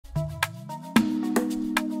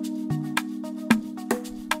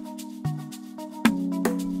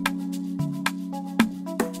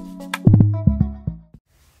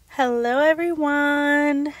Hello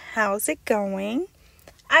everyone, how's it going?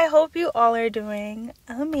 I hope you all are doing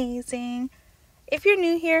amazing. If you're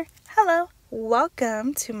new here, hello,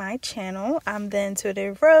 welcome to my channel. I'm the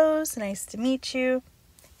Intuitive Rose, nice to meet you.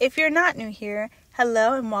 If you're not new here,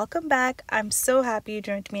 hello and welcome back. I'm so happy you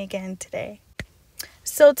joined me again today.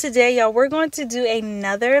 So today, y'all, we're going to do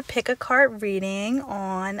another pick a card reading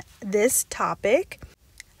on this topic.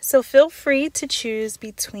 So feel free to choose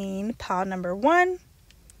between pile number 1,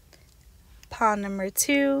 pile number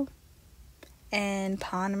 2, and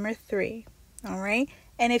pile number 3. All right.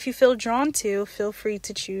 And if you feel drawn to, feel free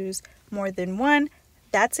to choose more than one.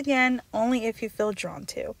 That's again only if you feel drawn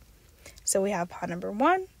to. So we have pile number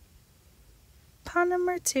 1, pile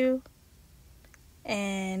number 2,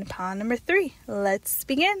 and pile number 3. Let's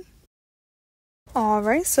begin. All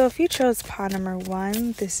right. So if you chose pile number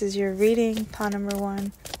 1, this is your reading, pile number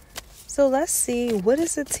 1. So let's see, what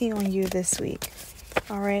is the tea on you this week?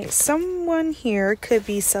 All right, someone here could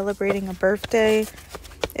be celebrating a birthday.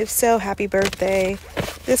 If so, happy birthday.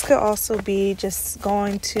 This could also be just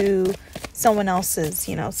going to someone else's,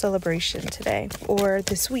 celebration today or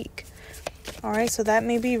this week. All right, so that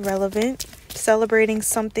may be relevant. Celebrating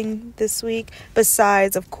something this week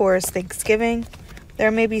besides, of course, Thanksgiving.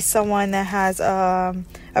 There may be someone that has a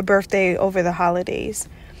birthday over the holidays.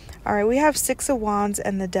 All right, we have 6 of Wands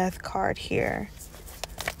and the Death card here.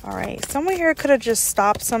 All right, someone here could have just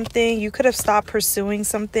stopped something. You could have stopped pursuing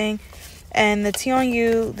something. And the tea on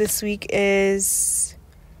you this week is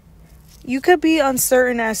you could be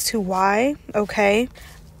uncertain as to why, okay?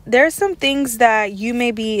 There's some things that you may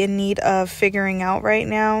be in need of figuring out right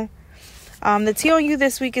now. The tea on you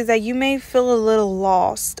this week is that you may feel a little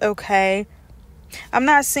lost, okay? I'm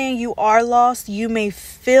not saying you are lost. You may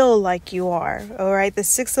feel like you are, all right? The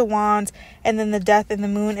 6 of Wands and then the Death and the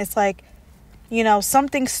Moon. It's like,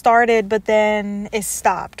 something started, but then it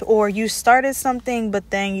stopped. Or you started something, but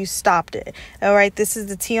then you stopped it, all right? This is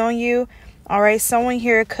the tea on you, all right? Someone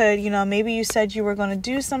here could, maybe you said you were going to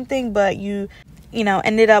do something, but you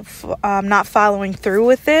ended up not following through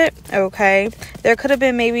with it, okay? There could have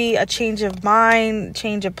been maybe a change of mind,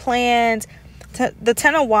 change of plans. The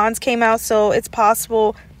 10 of Wands came out, so it's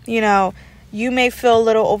possible, you may feel a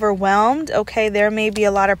little overwhelmed, okay? There may be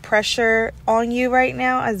a lot of pressure on you right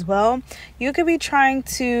now as well. You could be trying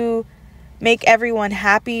to make everyone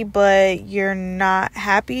happy, but you're not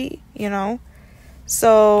happy,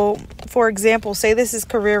 So, for example, say this is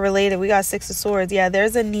career related. We got 6 of Swords. Yeah,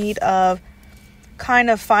 there's a need of kind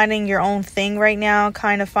of finding your own thing right now,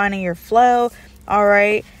 kind of finding your flow, all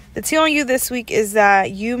right? The tea on you this week is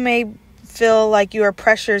that you may feel like you are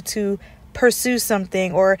pressured to pursue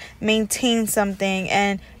something or maintain something,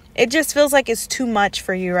 and it just feels like it's too much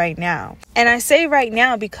for you right now. And I say right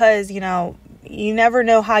now because, you never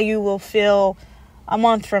know how you will feel a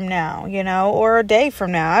month from now, or a day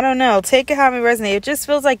from now. I don't know. Take it how it may resonate. It just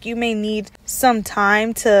feels like you may need some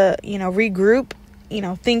time to, regroup,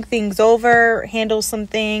 think things over, handle some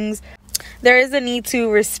things. There is a need to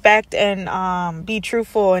respect and be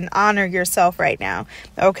truthful and honor yourself right now.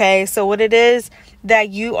 Okay, so what it is that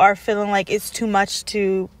you are feeling like it's too much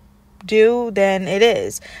to do, then it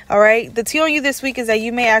is. All right, the tea on you this week is that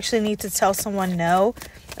you may actually need to tell someone no.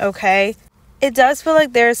 Okay, it does feel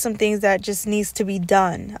like there are some things that just needs to be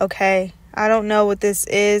done. Okay, I don't know what this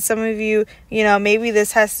is. Some of you, maybe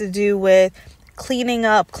this has to do with clearing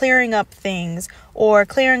up things or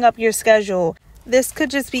clearing up your schedule. This could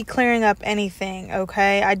just be clearing up anything,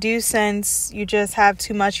 okay? I do sense you just have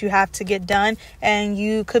too much you have to get done, and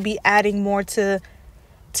you could be adding more to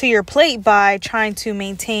your plate by trying to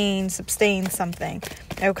sustain something,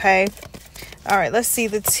 okay? All right, let's see.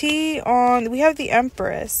 We have the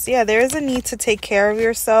Empress. Yeah, there is a need to take care of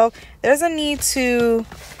yourself. There's a need to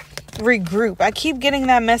regroup. I keep getting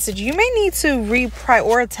that message. You may need to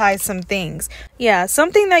reprioritize some things. Yeah,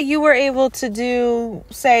 something that you were able to do,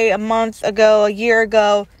 say, a month ago, a year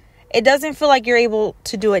ago, it doesn't feel like you're able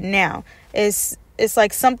to do it now. It's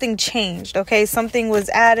like something changed, okay? Something was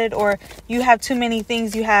added, or you have too many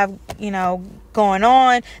things you have, going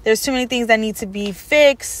on. There's too many things that need to be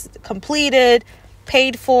fixed, completed,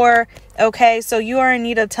 paid for, okay? So you are in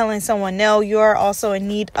need of telling someone no. You are also in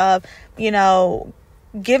need of,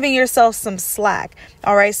 giving yourself some slack.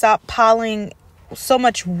 All right, stop piling so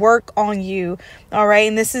much work on you. All right,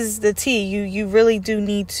 and this is the tea. You really do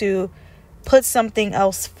need to put something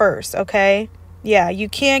else first. Okay, yeah, you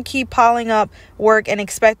can't keep piling up work and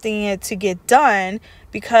expecting it to get done,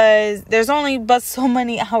 because there's only but so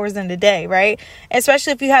many hours in the day, right?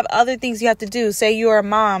 Especially if you have other things you have to do. Say you're a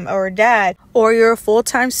mom or a dad, or you're a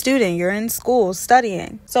full-time student, you're in school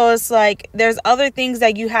studying. So it's like there's other things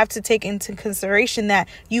that you have to take into consideration that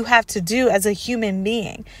you have to do as a human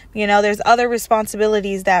being. You know, there's other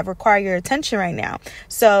responsibilities that require your attention right now.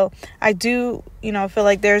 So I do, feel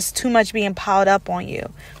like there's too much being piled up on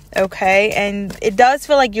you. Okay, and it does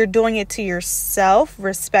feel like you're doing it to yourself,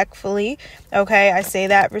 respectfully. Okay, I say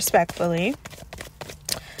that respectfully.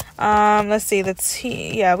 Let's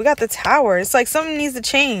see, yeah, we got the Tower. It's like something needs to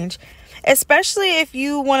change, especially if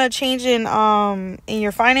you want to change in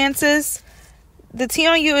your finances. The T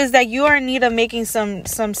on you is that you are in need of making some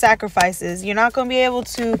sacrifices. You're not going to be able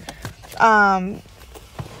to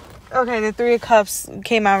okay, the Three of Cups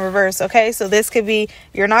came out in reverse. Okay, so this could be,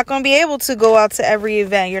 you're not going to be able to go out to every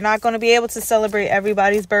event. You're not going to be able to celebrate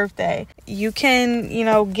everybody's birthday. You can,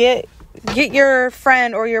 get your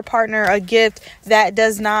friend or your partner a gift that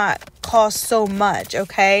does not cost so much.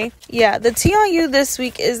 Okay, yeah, the T on you this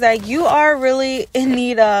week is that you are really in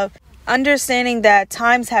need of understanding that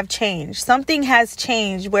times have changed. Something has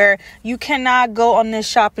changed where you cannot go on this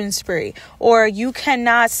shopping spree, or you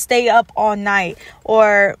cannot stay up all night,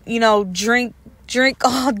 or drink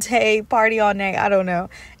all day, party all night. I don't know.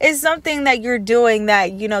 It's something that you're doing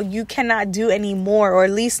that you cannot do anymore, or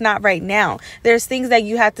at least not right now. There's things that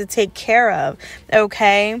you have to take care of.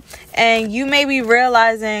 Okay, and you may be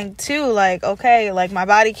realizing too, like, okay, like my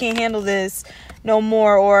body can't handle this no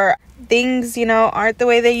more, or things, aren't the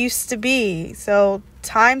way they used to be. So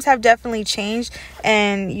times have definitely changed,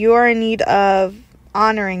 and you're in need of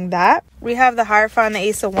honoring that. We have the Hierophant and the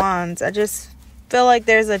Ace of Wands. I just feel like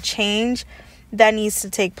there's a change that needs to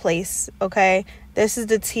take place. Okay, this is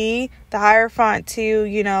the T. The Hierophant too,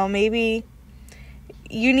 maybe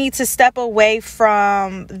you need to step away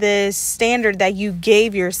from this standard that you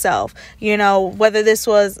gave yourself. Whether this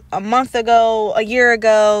was a month ago, a year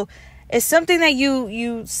ago, it's something that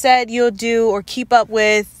you said you'll do or keep up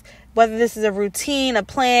with, whether this is a routine, a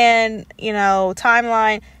plan,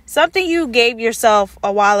 timeline, something you gave yourself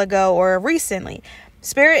a while ago or recently.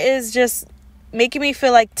 Spirit is just making me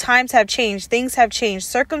feel like times have changed, things have changed,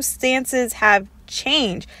 circumstances have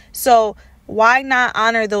changed. So why not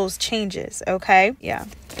honor those changes? Okay, yeah.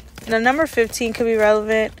 The number 15 could be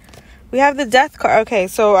relevant. We have the Death card. Okay,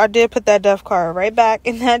 so I did put that Death card right back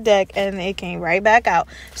in that deck, and it came right back out.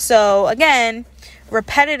 So again,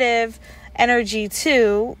 repetitive energy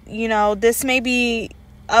too. This may be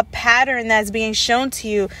a pattern that's being shown to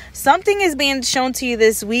you. Something is being shown to you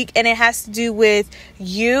this week, and it has to do with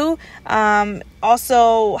you.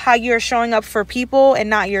 Also, how you're showing up for people and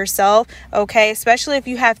not yourself. Okay, especially if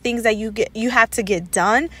you have things that you have to get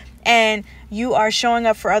done, and you are showing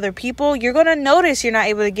up for other people, you're going to notice you're not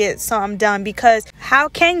able to get something done, because how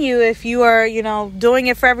can you if you are, doing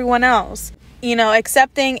it for everyone else,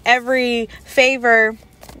 accepting every favor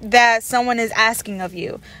that someone is asking of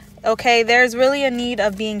you. Okay, there's really a need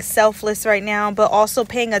of being selfless right now, but also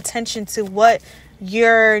paying attention to what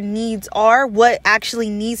your needs are, what actually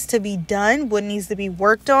needs to be done, what needs to be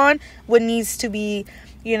worked on, what needs to be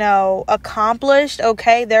accomplished.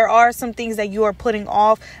 Okay, there are some things that you are putting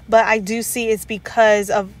off, but I do see it's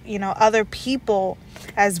because of other people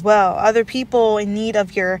as well, other people in need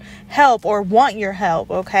of your help or want your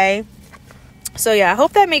help. Okay, so yeah, I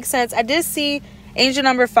hope that makes sense. I did see angel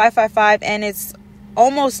number 555, and it's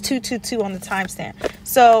almost 222 on the timestamp.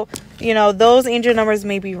 So those angel numbers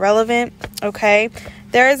may be relevant. Okay,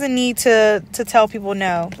 there is a need to tell people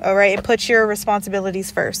no. All right, and put your responsibilities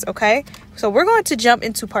first. Okay, so we're going to jump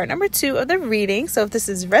into part number 2 of the reading. So if this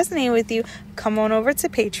is resonating with you, come on over to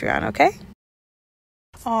Patreon. Okay,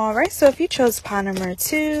 all right, so if you chose pile number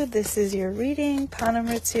 2, this is your reading, pile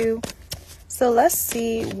number 2. So let's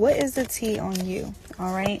see, what is the T on you?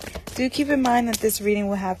 All right, do keep in mind that this reading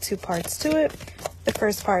will have 2 parts to it. The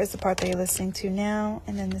first part is the part that you're listening to now,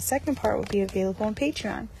 and then the second part will be available on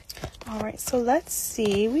Patreon. All right, so let's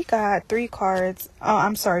see. We got 4 cards,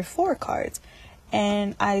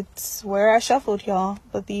 and I swear I shuffled, y'all,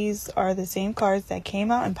 but these are the same cards that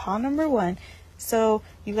came out in pile number 1. So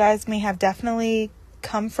you guys may have definitely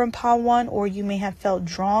come from pile 1, or you may have felt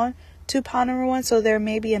drawn to pile number 1, so there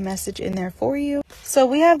may be a message in there for you. So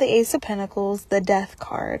we have the Ace of Pentacles, the Death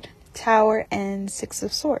card, Tower, and 6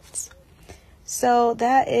 of Swords. So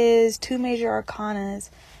that is 2 major arcanas.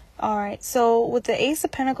 All right, so with the Ace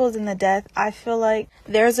of Pentacles and the Death, I feel like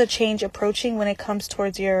there's a change approaching when it comes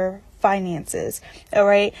towards your finances. All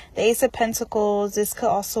right, the Ace of Pentacles, this could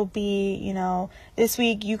also be, this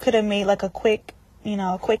week you could have made like a quick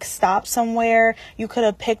a quick stop somewhere. You could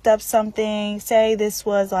have picked up something. Say this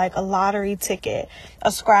was like a lottery ticket,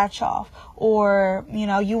 a scratch off, or,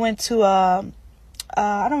 you went to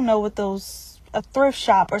I don't know what a thrift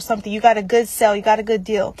shop or something. You got a good sale. You got a good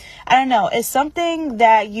deal. I don't know. It's something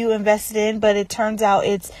that you invested in, but it turns out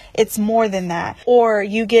it's more than that, or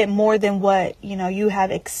you get more than what, you have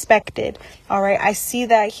expected. All right. I see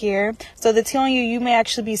that here. So the T on you may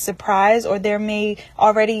actually be surprised, or there may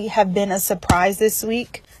already have been a surprise this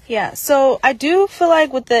week. Yeah. So I do feel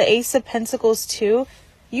like with the Ace of Pentacles too,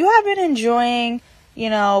 you have been enjoying,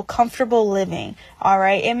 comfortable living. All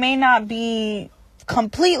right. It may not be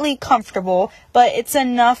completely comfortable, but it's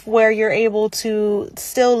enough where you're able to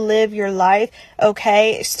still live your life,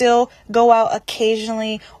 okay? Still go out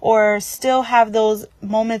occasionally, or still have those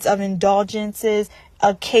moments of indulgences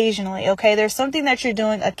occasionally, okay? There's something that you're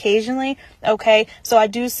doing occasionally, okay? So I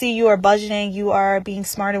do see you are budgeting, you are being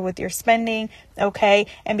smarter with your spending, okay?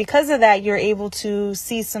 And because of that, you're able to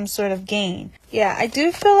see some sort of gain. Yeah, I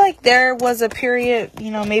do feel like there was a period,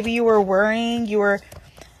 maybe you were worrying, you were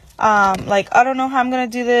like, I don't know how I'm going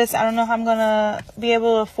to do this. I don't know how I'm going to be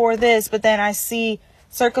able to afford this. But then I see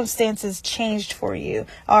circumstances changed for you.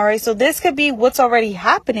 All right. So this could be what's already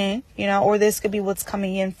happening, or this could be what's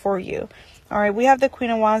coming in for you. All right. We have the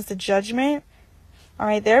Queen of Wands, the Judgment. All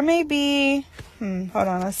right. There may be, hold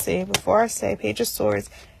on. Let's see. Before I say Page of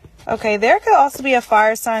Swords. Okay. There could also be a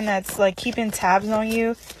fire sign that's like keeping tabs on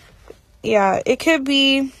you. Yeah. It could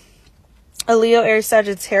be a Leo, Aries,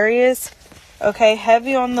 Sagittarius. Okay,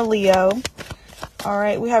 heavy on the Leo. All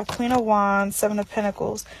right, we have Queen of Wands, Seven of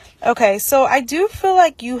Pentacles. Okay, so I do feel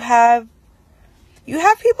like you have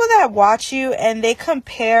people that watch you and they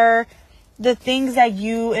compare the things that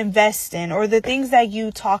you invest in, or the things that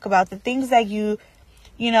you talk about, the things that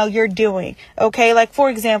you're doing. Okay, like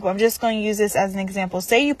for example, I'm just going to use this as an example.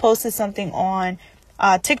 Say you posted something on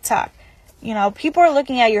TikTok. People are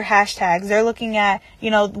looking at your hashtags. They're looking at,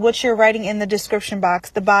 what you're writing in the description box,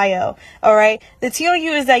 the bio. All right. The T on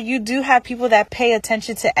you is that you do have people that pay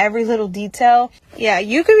attention to every little detail. Yeah.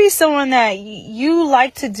 You could be someone that you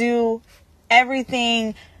like to do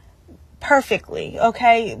everything perfectly.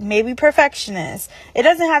 Okay. Maybe perfectionist. It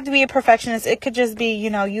doesn't have to be a perfectionist. It could just be,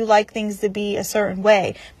 you like things to be a certain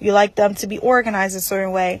way. You like them to be organized a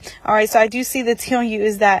certain way. All right. So I do see the T on you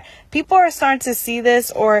is that people are starting to see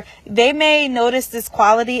this, or they may notice this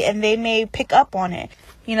quality and they may pick up on it.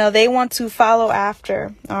 They want to follow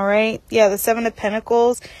after. All right. Yeah. The Seven of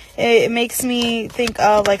Pentacles. It makes me think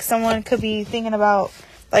of like someone could be thinking about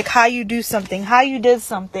like how you do something, how you did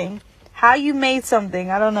something, how you made something.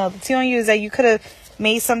 I don't know. The T on you is that you could have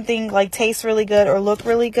made something like taste really good or look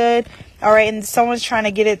really good. All right. And someone's trying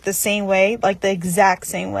to get it the same way, like the exact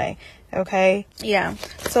same way. Okay. Yeah.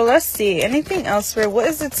 So let's see. Anything else for what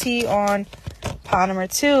is the T on pile number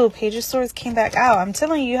 2? Page of Swords came back out. I'm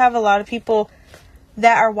telling you, you have a lot of people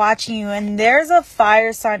that are watching you, and there's a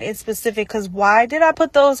fire sign in specific, because why did I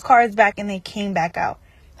put those cards back and they came back out?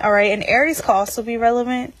 All right. And Aries could also be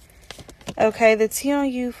relevant. Okay, the T on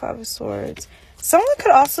you, Five of Swords. Someone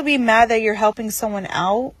could also be mad that you're helping someone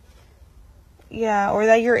out. Yeah, or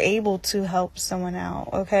that you're able to help someone out.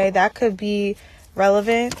 Okay, that could be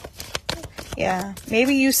relevant. Yeah,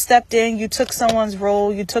 maybe you stepped in, you took someone's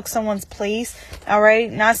role, you took someone's place. All right,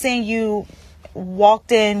 not saying you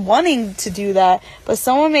walked in wanting to do that, but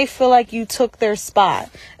someone may feel like you took their spot.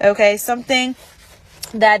 Okay, something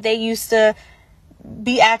that they used to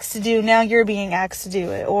be asked to do, now you're being asked to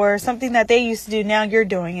do it, or something that they used to do, now you're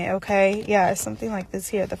doing it. Okay, yeah, something like this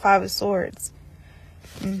here, the Five of Swords.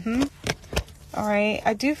 All right,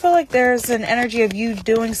 I do feel like there's an energy of you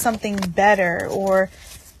doing something better, or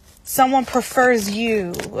someone prefers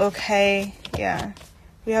you. Okay, yeah,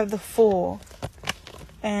 we have the Fool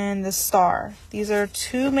and the Star. These are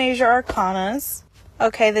two major arcanas.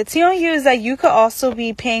 Okay, the T on you is that you could also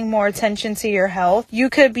be paying more attention to your health. You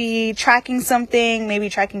could be tracking something, maybe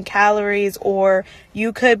tracking calories, or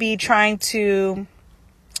you could be trying to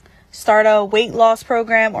start a weight loss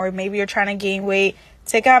program, or maybe you're trying to gain weight.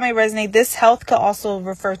 Take out my resonate. This health could also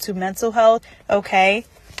refer to mental health. Okay,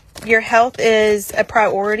 your health is a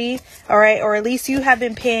priority. All right, or at least you have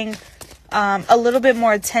been paying a little bit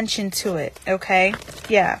more attention to it. Okay,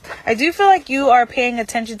 yeah, I do feel like you are paying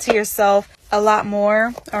attention to yourself a lot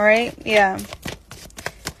more. All right, yeah.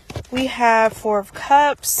 We have Four of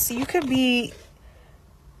Cups. You could be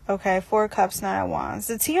okay. Four of Cups, Nine of Wands.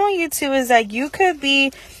 The T on you too is that you could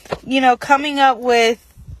be, coming up with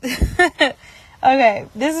okay,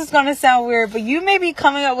 this is gonna sound weird, but you may be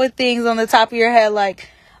coming up with things on the top of your head like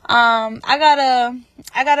I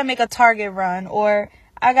gotta make a Target run, or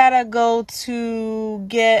I gotta go to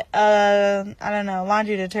get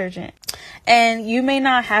laundry detergent. And you may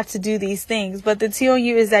not have to do these things, but the tea on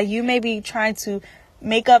you is that you may be trying to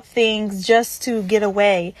make up things just to get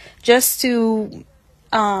away, just to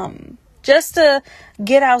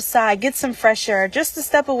get outside, get some fresh air, just to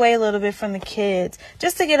step away a little bit from the kids,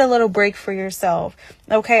 just to get a little break for yourself.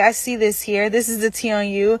 Okay, I see this here. This is the tea on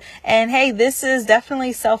you. And hey, this is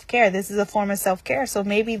definitely self-care. This is a form of self-care. So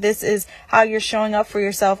maybe this is how you're showing up for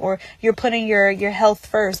yourself, or you're putting your health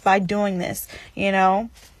first by doing this, you know?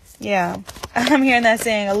 Yeah, I'm hearing that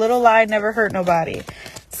saying, a little lie never hurt nobody.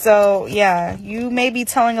 So yeah, you may be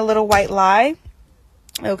telling a little white lie.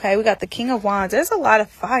 Okay, we got the King of Wands. There's a lot of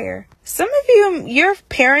fire. Some of you, your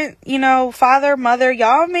parent, father, mother,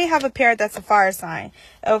 y'all may have a parent that's a fire sign.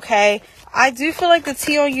 Okay, I do feel like the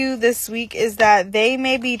tea on you this week is that they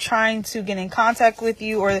may be trying to get in contact with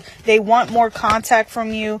you, or they want more contact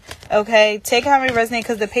from you. Okay, take how may resonate,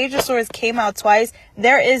 because the Page of Swords came out twice.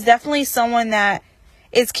 There is definitely someone that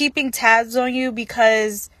is keeping tabs on you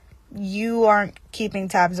because you aren't keeping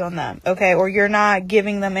tabs on them, okay? Or you're not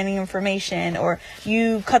giving them any information, or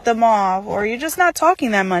you cut them off, or you're just not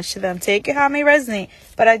talking that much to them. Take it how it may resonate.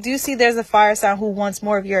 But I do see there's a fire sign who wants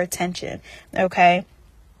more of your attention, okay?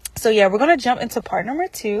 So yeah, we're going to jump into part number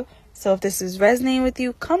 2. So if this is resonating with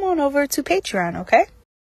you, come on over to Patreon, okay?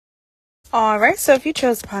 All right, so if you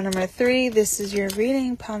chose pile number 3, this is your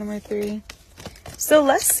reading, pile number 3. So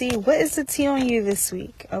let's see, what is the tea on you this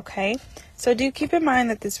week, okay? So do keep in mind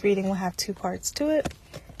that this reading will have 2 parts to it.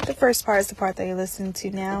 The first part is the part that you're listening to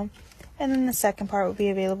now, and then the second part will be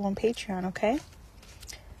available on Patreon, okay?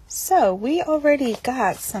 So we already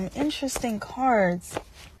got some interesting cards.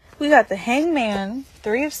 We got the Hangman,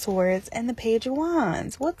 3 of Swords, and the Page of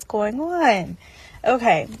Wands. What's going on?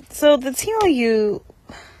 Okay, so the tea on you,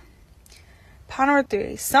 pile number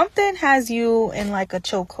 3. Something has you in like a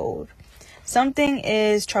chokehold. Something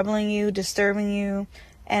is troubling you, disturbing you.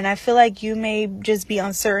 And I feel like you may just be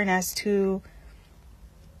uncertain as to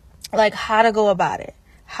like how to go about it,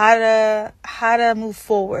 how to move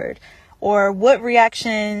forward, or what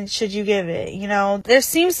reaction should you give it. There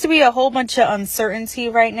seems to be a whole bunch of uncertainty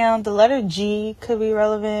right now. The letter G could be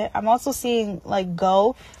relevant. I'm also seeing like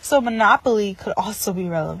go. So Monopoly could also be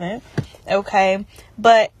relevant. Okay.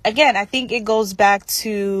 But again, I think it goes back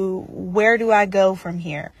to, where do I go from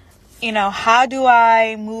here? How do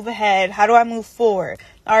I move ahead? How do I move forward?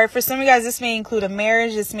 All right, for some of you guys, this may include a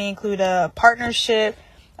marriage. This may include a partnership.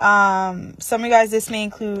 Some of you guys, this may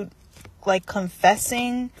include like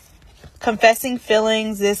confessing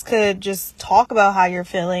feelings. This could just talk about how you're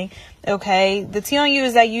feeling. Okay, the tea on you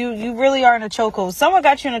is that you really are in a chokehold. Someone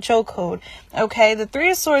got you in a chokehold. Okay, the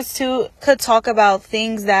 3 of Swords too could talk about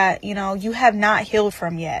things that you have not healed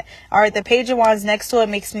from yet. All right, the Page of Wands next to it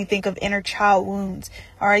makes me think of inner child wounds.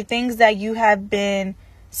 All right, things that you have been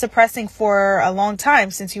suppressing for a long time,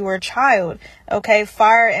 since you were a child. Okay,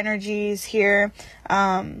 fire energies here.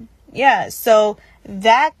 Yeah, so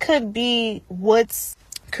that could be what's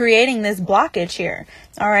creating this blockage here.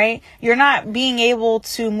 All right, you're not being able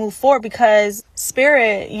to move forward because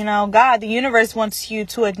spirit, God, the universe wants you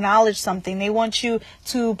to acknowledge something. They want you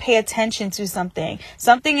to pay attention to something.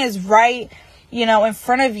 Something is right, in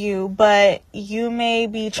front of you, but you may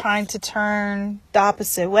be trying to turn the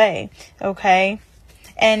opposite way. Okay,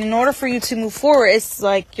 and in order for you to move forward, it's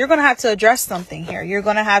like you're gonna have to address something here. You're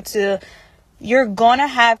gonna have to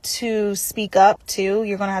speak up too.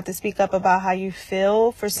 You're going to have to speak up about how you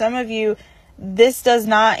feel. For some of you, this does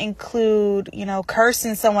not include,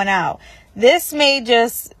 cursing someone out. This may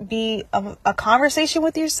just be a conversation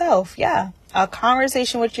with yourself. Yeah, a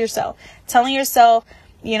conversation with yourself. Telling yourself,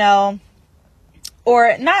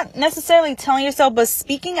 or not necessarily telling yourself, but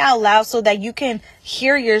speaking out loud so that you can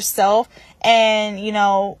hear yourself and,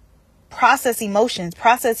 process emotions,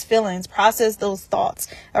 process feelings, process those thoughts.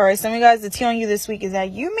 All right, some of you guys, the tea on you this week is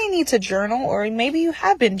that you may need to journal, or maybe you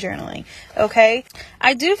have been journaling. Okay,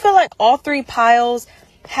 I do feel like all 3 piles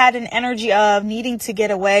had an energy of needing to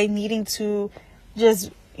get away, needing to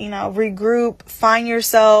just regroup, find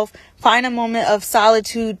yourself, find a moment of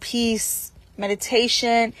solitude, peace,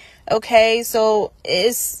 meditation. Okay, so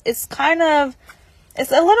it's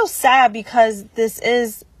a little sad because this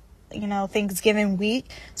is Thanksgiving week.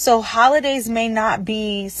 So holidays may not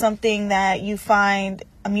be something that you find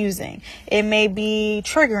amusing. It may be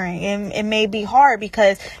triggering. It may be hard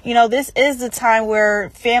because, this is the time where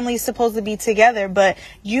family is supposed to be together, but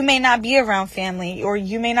you may not be around family, or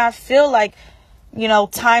you may not feel like,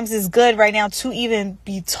 times is good right now to even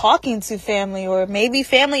be talking to family, or maybe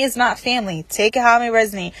family is not family. Take it how it may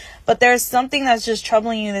resonate. But there's something that's just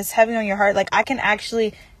troubling you, that's heavy on your heart. Like, I can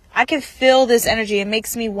actually I can feel this energy. It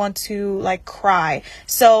makes me want to like cry.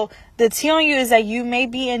 So the tea on you is that you may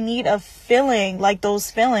be in need of feeling like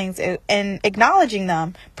those feelings and acknowledging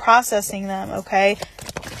them, processing them. Okay.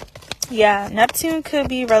 Yeah. Neptune could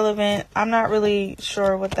be relevant. I'm not really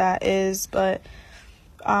sure what that is, but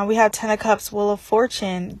we have Ten of Cups, Wheel of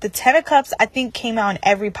Fortune. The Ten of Cups, I think, came out in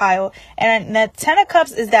every pile. And the Ten of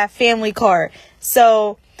Cups is that family card.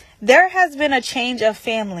 So there has been a change of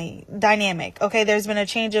family dynamic. Okay, there's been a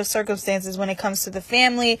change of circumstances when it comes to the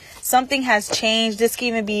family. Something has changed. This can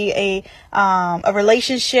even be a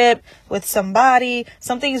relationship with somebody.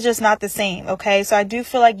 Something is just not the same. Okay, so I do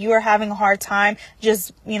feel like you are having a hard time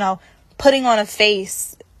just, putting on a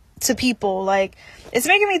face to people. Like, it's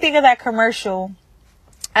making me think of that commercial.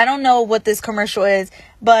 I don't know what this commercial is,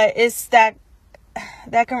 but it's that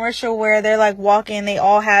commercial where they're like walking, they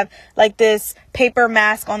all have like this paper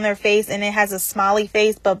mask on their face and it has a smiley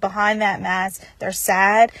face, but behind that mask they're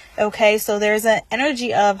sad. Okay, so there's an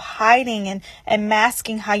energy of hiding and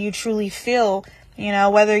masking how you truly feel,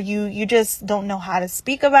 whether you just don't know how to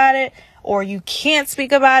speak about it, or you can't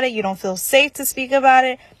speak about it, you don't feel safe to speak about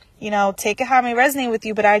it. Take it how it may resonate with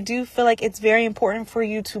you, but I do feel like it's very important for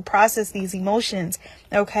you to process these emotions.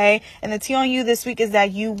 Okay. And the tea on you this week is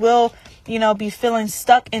that you will, be feeling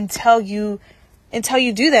stuck until you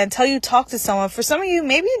do that, until you talk to someone. For some of you,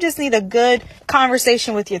 maybe you just need a good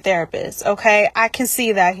conversation with your therapist. Okay. I can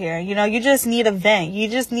see that here. You just need a vent. You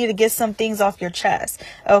just need to get some things off your chest.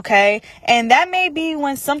 Okay. And that may be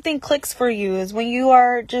when something clicks for you, is when you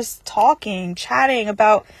are just chatting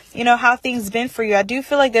about, how things been for you. I do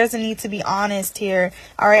feel like there's a need to be honest here.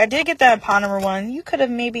 All right. I did get that in pile number 1. You could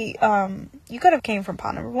have came from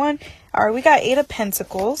pile number 1. All right. We got 8 of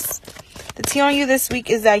Pentacles. The tea on you this week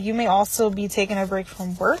is that you may also be taking a break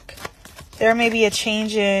from work. There may be a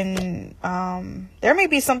change in, there may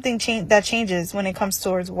be something that changes when it comes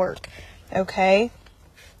towards work. Okay.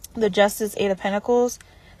 The Justice, 8 of Pentacles.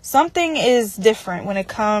 Something is different when it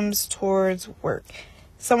comes towards work.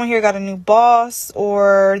 Someone here got a new boss,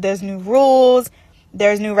 or there's new rules,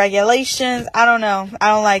 there's new regulations. I don't know. I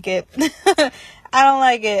don't like it. I don't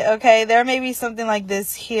like it. Okay. There may be something like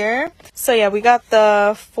this here. So yeah, we got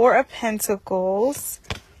the 4 of Pentacles.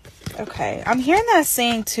 Okay. I'm hearing that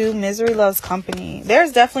saying too, misery loves company.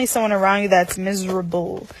 There's definitely someone around you that's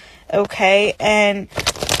miserable. Okay. And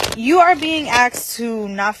you are being asked to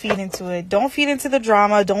not feed into it. Don't feed into the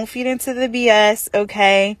drama. Don't feed into the BS.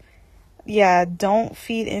 Okay. Yeah, don't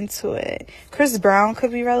feed into it. Chris Brown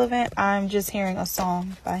could be relevant. I'm just hearing a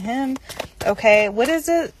song by him. Okay. What is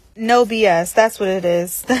it? No BS. That's what it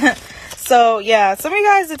is. So yeah, some of you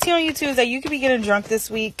guys, the tea on you too is that you could be getting drunk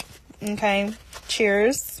this week. Okay.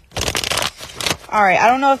 Cheers. All right. I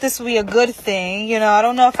don't know if this will be a good thing. I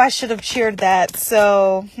don't know if I should have cheered that.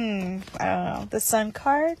 So, I don't know. The Sun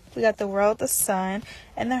card. We got the World, the Sun,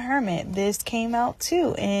 and the Hermit. This came out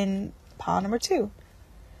too in pile number 2.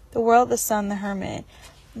 The World, the Sun, the Hermit.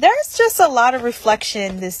 There's just a lot of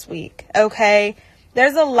reflection this week. Okay.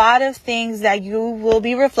 There's a lot of things that you will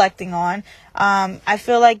be reflecting on. I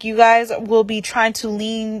feel like you guys will be trying to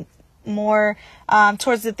lean more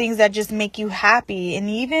towards the things that just make you happy, and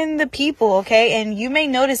even the people. Okay. And you may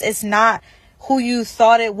notice it's not who you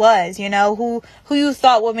thought it was, who you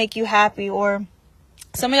thought would make you happy. Or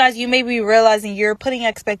some of you guys, you may be realizing you're putting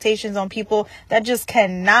expectations on people that just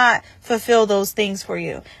cannot fulfill those things for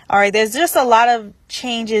you. All right. There's just a lot of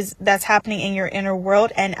changes that's happening in your inner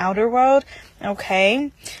world and outer world.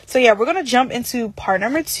 Okay. So yeah, we're going to jump into part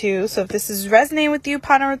number 2. So if this is resonating with you,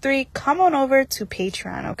 part number 3, come on over to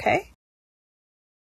Patreon. Okay.